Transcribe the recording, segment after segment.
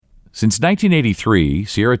Since 1983,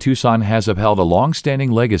 Sierra Tucson has upheld a long-standing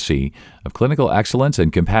legacy of clinical excellence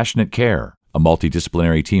and compassionate care. A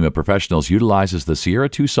multidisciplinary team of professionals utilizes the Sierra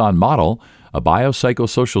Tucson model, a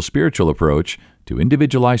biopsychosocial spiritual approach to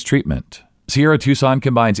individualized treatment. Sierra Tucson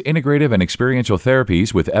combines integrative and experiential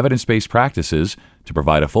therapies with evidence-based practices to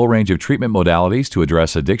provide a full range of treatment modalities to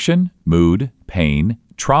address addiction, mood, pain,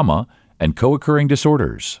 trauma, and co-occurring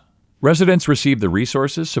disorders. Residents receive the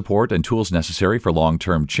resources, support, and tools necessary for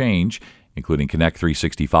long-term change, including Connect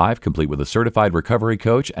 365, complete with a certified recovery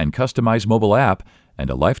coach and customized mobile app, and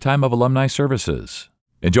a lifetime of alumni services.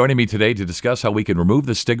 And joining me today to discuss how we can remove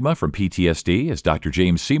the stigma from PTSD is Dr.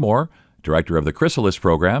 James Seymour, Director of the Chrysalis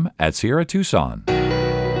Program at Sierra Tucson.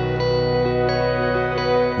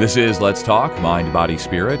 This is Let's Talk, Mind, Body,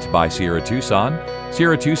 Spirit by Sierra Tucson.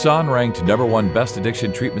 Sierra Tucson ranked #1 Best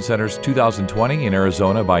Addiction Treatment Centers 2020 in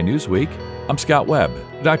Arizona by Newsweek. I'm Scott Webb.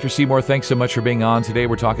 Dr. Seymour, thanks so much for being on. Today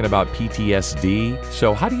we're talking about PTSD.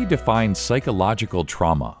 So how do you define psychological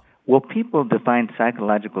trauma? Well, people define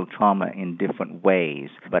psychological trauma in different ways,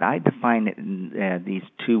 but I define it in these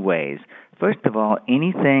two ways. First of all,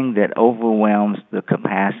 anything that overwhelms the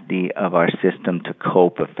capacity of our system to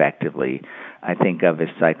cope effectively, I think of as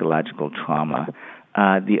psychological trauma.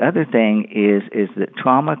 The other thing is that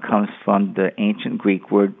trauma comes from the ancient Greek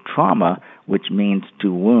word trauma, which means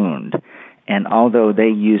to wound. And although they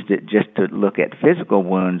used it just to look at physical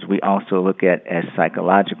wounds, we also look at as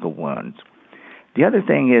psychological wounds. The other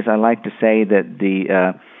thing is I like to say that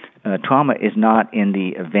the trauma is not in the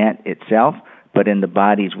event itself, but in the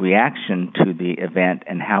body's reaction to the event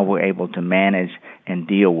and how we're able to manage and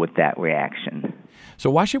deal with that reaction. So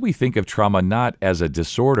why should we think of trauma not as a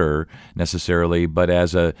disorder necessarily, but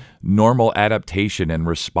as a normal adaptation and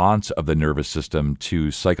response of the nervous system to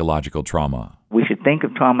psychological trauma? We should think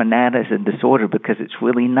of trauma not as a disorder because it's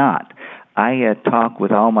really not. I talk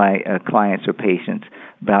with all my clients or patients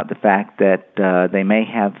about the fact that they may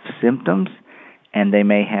have symptoms and they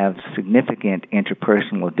may have significant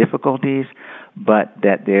interpersonal difficulties, but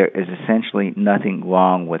that there is essentially nothing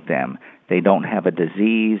wrong with them. They don't have a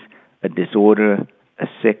disease, a disorder, a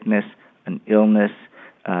sickness, an illness.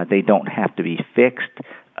 They don't have to be fixed.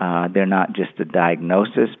 They're not just a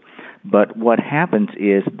diagnosis. But what happens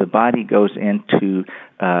is the body goes into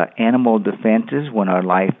animal defenses when our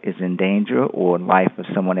life is in danger or life of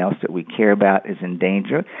someone else that we care about is in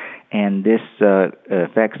danger. And this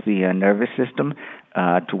affects the nervous system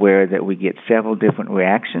to where that we get several different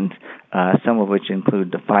reactions, some of which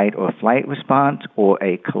include the fight or flight response or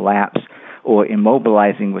a collapse or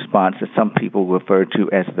immobilizing response that some people refer to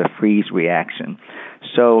as the freeze reaction.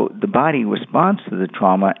 So the body responds to the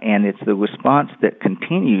trauma, and it's the response that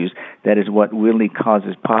continues that is what really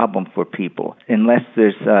causes problem for people. Unless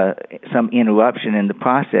there's some interruption in the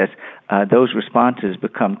process, those responses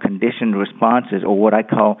become conditioned responses, or what I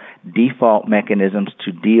call default mechanisms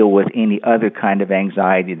to deal with any other kind of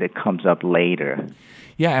anxiety that comes up later.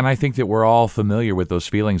 Yeah, and I think that we're all familiar with those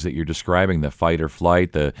feelings that you're describing, the fight or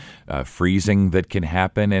flight, the freezing that can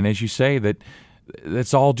happen. And as you say,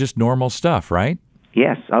 that's all just normal stuff, right?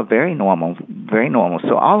 Yes, very normal, very normal.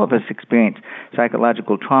 So all of us experience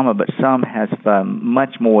psychological trauma, but some has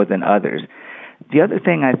much more than others. The other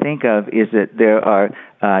thing I think of is that there are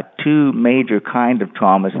two major kinds of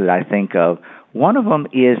traumas that I think of. One of them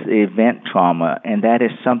is event trauma, and that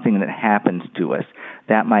is something that happens to us.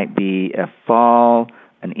 That might be a fall,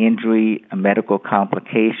 an injury, a medical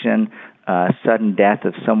complication, sudden death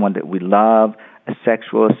of someone that we love, a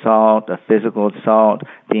sexual assault, a physical assault,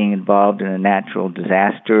 being involved in a natural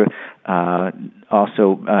disaster,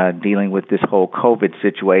 also dealing with this whole COVID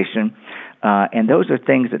situation. And those are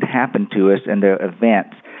things that happen to us, and they're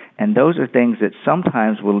events. And those are things that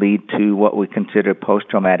sometimes will lead to what we consider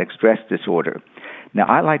post-traumatic stress disorder. Now,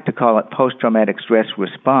 I like to call it post-traumatic stress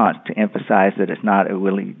response to emphasize that it's not a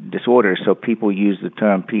really disorder. So people use the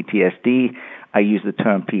term PTSD. I use the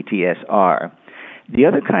term PTSR. The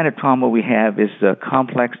other kind of trauma we have is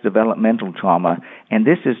complex developmental trauma, and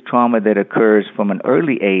this is trauma that occurs from an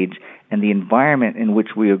early age, and the environment in which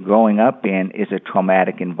we are growing up in is a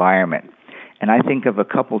traumatic environment. And I think of a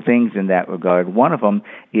couple things in that regard. One of them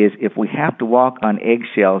is if we have to walk on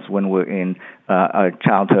eggshells when we're in our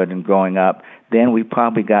childhood and growing up, then we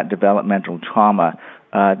probably got developmental trauma.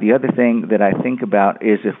 The other thing that I think about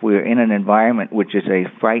is if we're in an environment which is a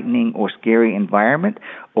frightening or scary environment,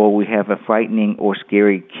 or we have a frightening or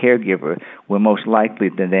scary caregiver, we're most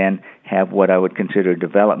likely to then have what I would consider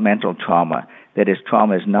developmental trauma. That is,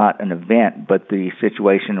 trauma is not an event, but the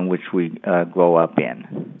situation in which we grow up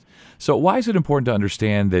in. So why is it important to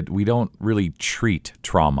understand that we don't really treat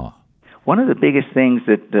trauma? One of the biggest things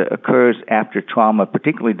that occurs after trauma,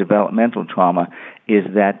 particularly developmental trauma, is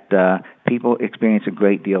that people experience a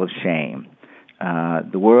great deal of shame.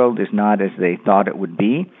 The world is not as they thought it would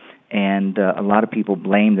be, and a lot of people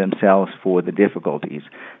blame themselves for the difficulties.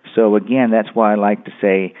 So again, that's why I like to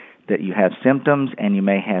say that you have symptoms and you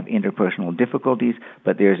may have interpersonal difficulties,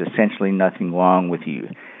 but there's essentially nothing wrong with you.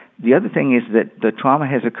 The other thing is that the trauma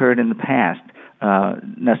has occurred in the past.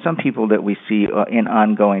 Now, some people that we see are in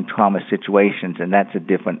ongoing trauma situations, and that's a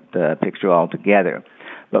different picture altogether.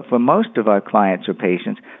 But for most of our clients or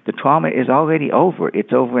patients, the trauma is already over.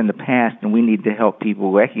 It's over in the past, and we need to help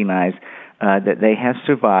people recognize that they have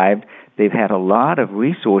survived. They've had a lot of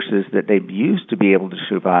resources that they've used to be able to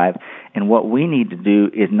survive, and what we need to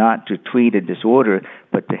do is not to treat a disorder,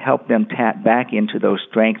 but to help them tap back into those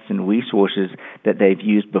strengths and resources that they've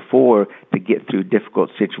used before to get through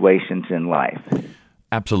difficult situations in life.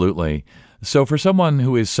 Absolutely. So for someone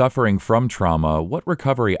who is suffering from trauma, what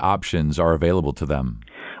recovery options are available to them?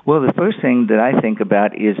 Well, the first thing that I think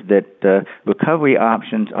about is that recovery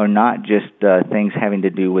options are not just things having to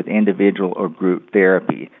do with individual or group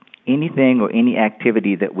therapy. Anything or any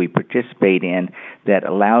activity that we participate in that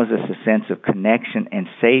allows us a sense of connection and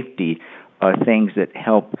safety are things that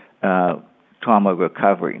help trauma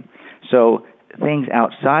recovery. So things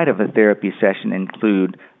outside of a therapy session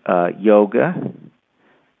include yoga,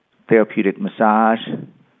 therapeutic massage,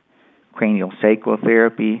 cranial sacral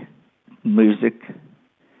therapy, music,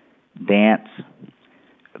 dance,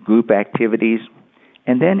 group activities.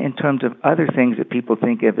 And then in terms of other things that people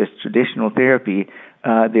think of as traditional therapy,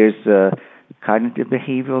 there's cognitive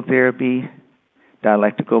behavioral therapy,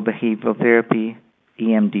 dialectical behavioral therapy,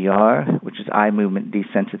 EMDR, which is eye movement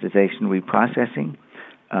desensitization reprocessing,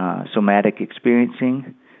 somatic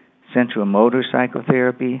experiencing, sensorimotor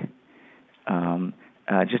psychotherapy,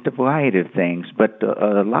 just a variety of things. But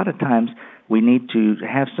a lot of times we need to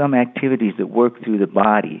have some activities that work through the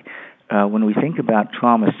body. When we think about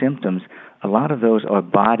trauma symptoms, a lot of those are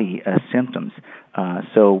body symptoms.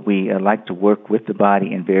 So we like to work with the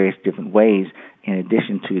body in various different ways in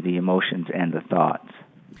addition to the emotions and the thoughts.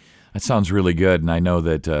 That sounds really good, and I know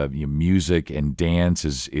that music and dance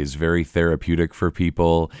is very therapeutic for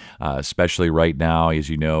people, especially right now. As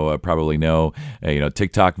you know, probably know,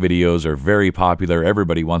 TikTok videos are very popular.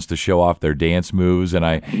 Everybody wants to show off their dance moves, and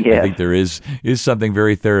I think there is something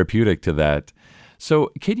very therapeutic to that.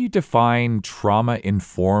 So, can you define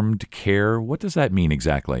trauma-informed care? What does that mean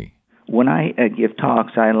exactly? When I give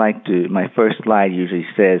talks, my first slide usually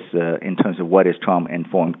says, in terms of what is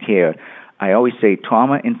trauma-informed care, I always say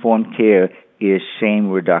trauma-informed care is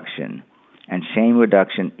shame reduction, and shame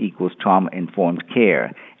reduction equals trauma-informed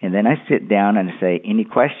care. And then I sit down and say, any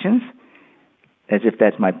questions? As if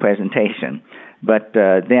that's my presentation. But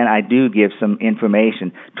then I do give some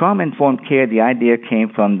information. Trauma-informed care, the idea came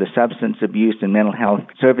from the Substance Abuse and Mental Health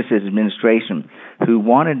Services Administration, who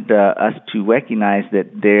wanted us to recognize that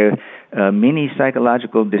there are many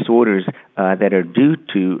psychological disorders that are due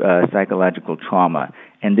to psychological trauma.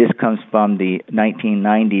 And this comes from the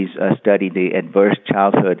 1990s study, the Adverse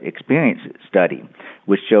Childhood Experience Study,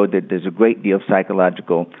 which showed that there's a great deal of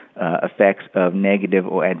psychological effects of negative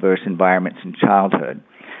or adverse environments in childhood.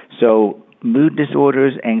 So mood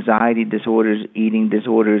disorders, anxiety disorders, eating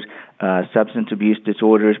disorders, substance abuse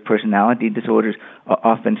disorders, personality disorders are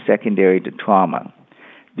often secondary to trauma.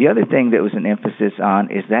 The other thing that was an emphasis on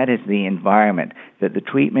is the environment, that the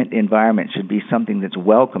treatment environment should be something that's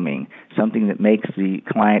welcoming, something that makes the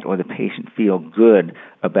client or the patient feel good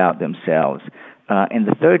about themselves. And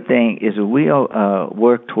the third thing is a real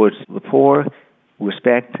work towards rapport,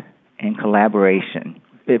 respect, and collaboration.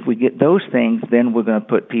 If we get those things, then we're going to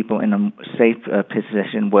put people in a safe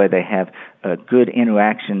position where they have a good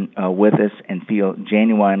interaction with us and feel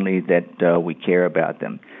genuinely that we care about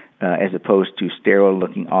them, as opposed to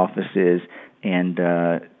sterile-looking offices and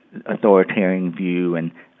authoritarian view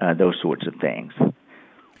and those sorts of things.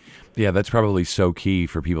 Yeah, that's probably so key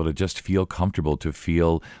for people to just feel comfortable, to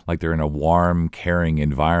feel like they're in a warm, caring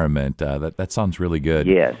environment. That sounds really good.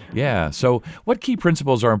 Yes. Yeah. So what key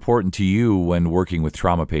principles are important to you when working with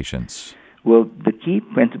trauma patients? Well, the key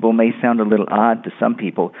principle may sound a little odd to some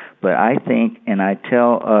people, but I think, and I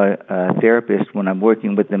tell a therapist when I'm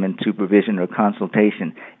working with them in supervision or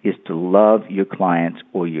consultation, is to love your clients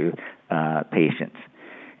or your patients.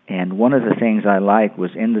 And one of the things I like was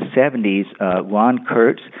in the 70s, Ron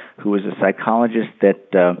Kurtz, who was a psychologist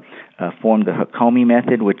that formed the Hakomi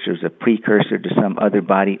method, which was a precursor to some other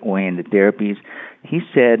body-oriented therapies, he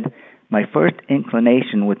said, my first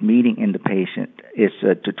inclination with meeting in the patient is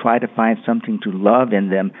to try to find something to love in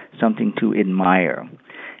them, something to admire.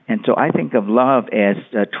 And so I think of love as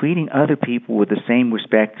treating other people with the same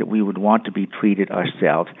respect that we would want to be treated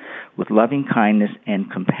ourselves, with loving kindness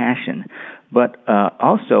and compassion, but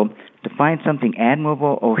also to find something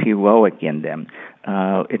admirable or heroic in them.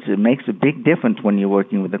 It makes a big difference when you're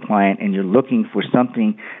working with a client and you're looking for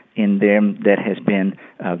something in them that has been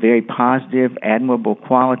very positive, admirable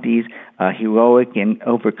qualities, heroic in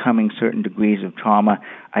overcoming certain degrees of trauma.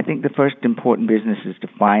 I think the first important business is to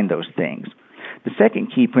find those things. The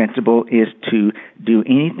second key principle is to do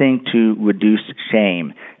anything to reduce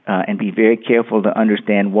shame and be very careful to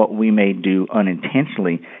understand what we may do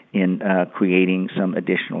unintentionally in creating some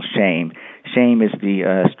additional shame. Shame is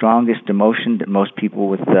the strongest emotion that most people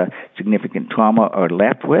with significant trauma are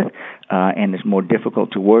left with, and is more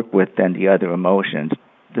difficult to work with than the other emotions.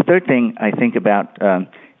 The third thing I think about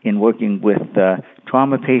in working with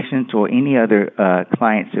trauma patients or any other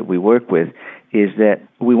clients that we work with is that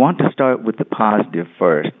we want to start with the positive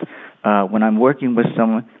first. When I'm working with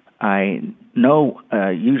someone, I know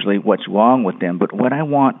usually what's wrong with them, but what I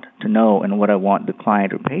want to know and what I want the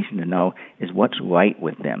client or patient to know is what's right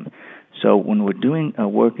with them. So when we're doing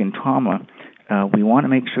work in trauma, we want to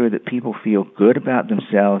make sure that people feel good about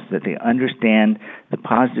themselves, that they understand the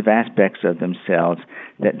positive aspects of themselves,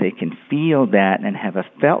 that they can feel that and have a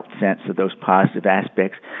felt sense of those positive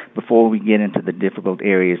aspects before we get into the difficult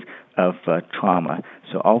areas of trauma.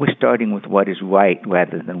 So always starting with what is right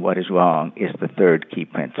rather than what is wrong is the third key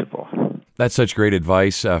principle. That's such great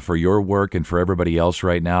advice for your work and for everybody else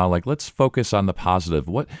right now. Like, let's focus on the positive.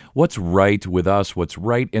 What's right with us? What's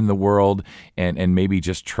right in the world? And maybe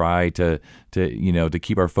just try to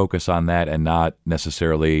keep our focus on that and not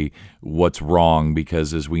necessarily what's wrong,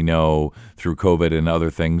 because as we know through COVID and other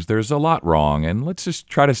things, there's a lot wrong. And let's just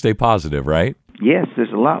try to stay positive, right? Yes,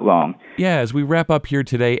 there's a lot wrong. Yeah, as we wrap up here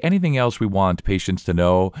today, anything else we want patients to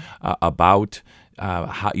know about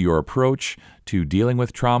how your approach to dealing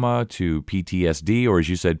with trauma, to PTSD, or as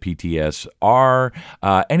you said, PTSR,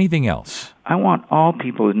 anything else? I want all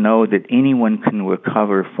people to know that anyone can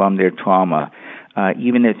recover from their trauma,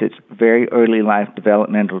 even if it's very early life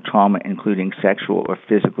developmental trauma, including sexual or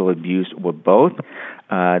physical abuse or both.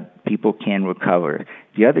 People can recover.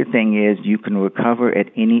 The other thing is you can recover at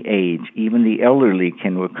any age. Even the elderly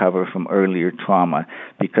can recover from earlier trauma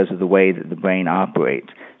because of the way that the brain operates.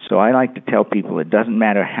 So I like to tell people it doesn't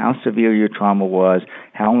matter how severe your trauma was,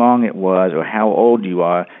 how long it was, or how old you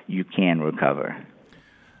are, you can recover.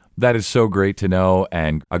 That is so great to know,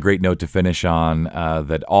 and a great note to finish on,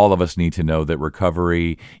 that all of us need to know that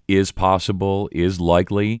recovery is possible, is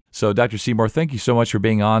likely. So Dr. Seymour, thank you so much for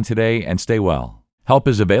being on today, and stay well. Help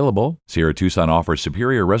is available. Sierra Tucson offers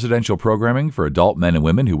superior residential programming for adult men and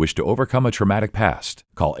women who wish to overcome a traumatic past.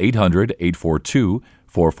 Call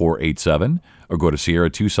 800-842-4487 or go to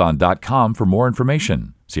sierratucson.com for more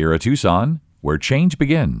information. Sierra Tucson, where change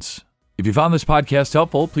begins. If you found this podcast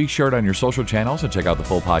helpful, please share it on your social channels and check out the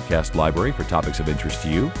full podcast library for topics of interest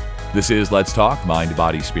to you. This is Let's Talk Mind,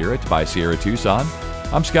 Body, Spirit by Sierra Tucson.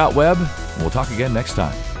 I'm Scott Webb, and we'll talk again next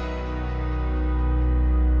time.